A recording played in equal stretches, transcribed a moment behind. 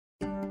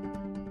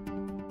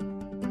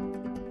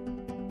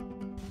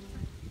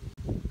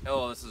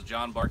Hello, this is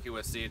John Bahrke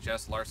with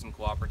CHS Larson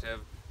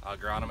Cooperative,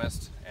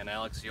 agronomist, and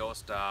Alex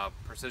Yost,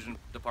 precision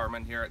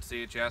department here at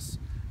CHS.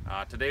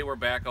 Today we're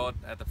back out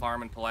at the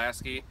farm in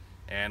Pulaski,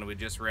 and we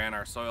just ran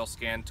our soil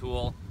scan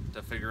tool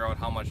to figure out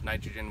how much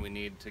nitrogen we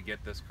need to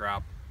get this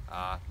crop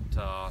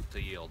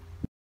to yield.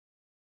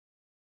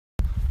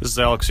 This is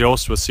Alex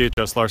Yost with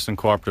CHS Larson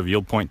Cooperative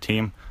Yield Point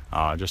team.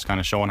 Just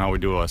kind of showing how we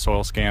do a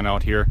soil scan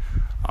out here.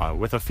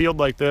 With a field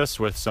like this,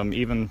 with some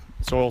even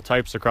soil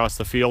types across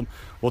the field,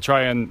 we'll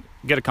try and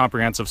get a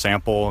comprehensive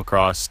sample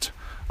across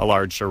a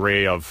large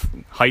array of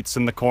heights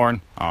in the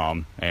corn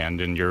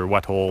and in your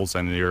wet holes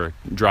and your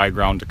dry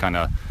ground to kind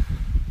of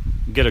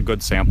get a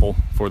good sample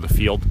for the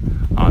field.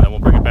 Then we'll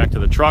bring it back to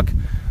the truck.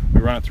 We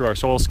run it through our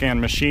soil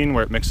scan machine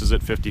where it mixes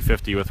it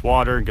 50-50 with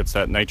water, gets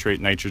that nitrate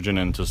nitrogen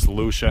into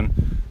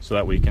solution so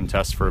that we can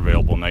test for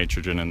available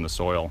nitrogen in the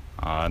soil.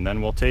 And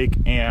then we'll take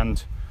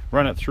and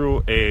run it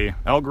through a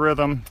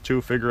algorithm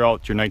to figure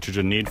out your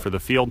nitrogen need for the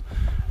field,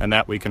 and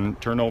that we can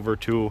turn over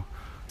to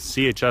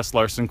CHS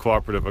Larson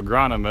Cooperative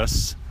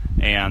agronomists,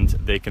 and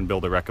they can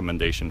build a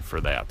recommendation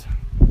for that.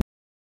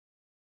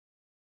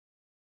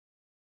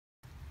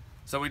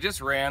 So we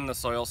just ran the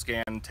soil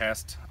scan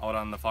test out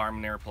on the farm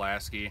near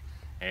Pulaski,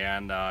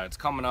 and it's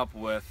coming up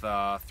with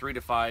 3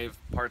 to 5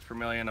 parts per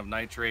million of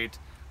nitrate,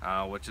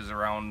 which is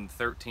around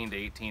 13 to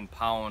 18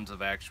 pounds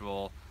of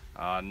actual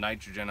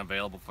nitrogen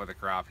available for the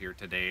crop here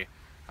today.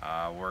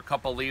 We're a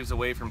couple leaves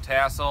away from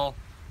tassel.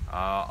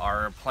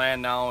 Our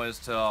plan now is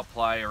to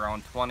apply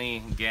around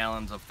 20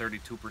 gallons of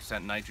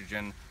 32%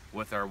 nitrogen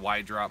with our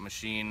wide drop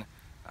machine,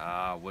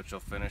 which will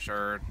finish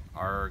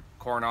our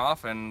corn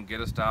off and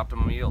get us to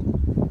optimum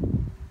yield.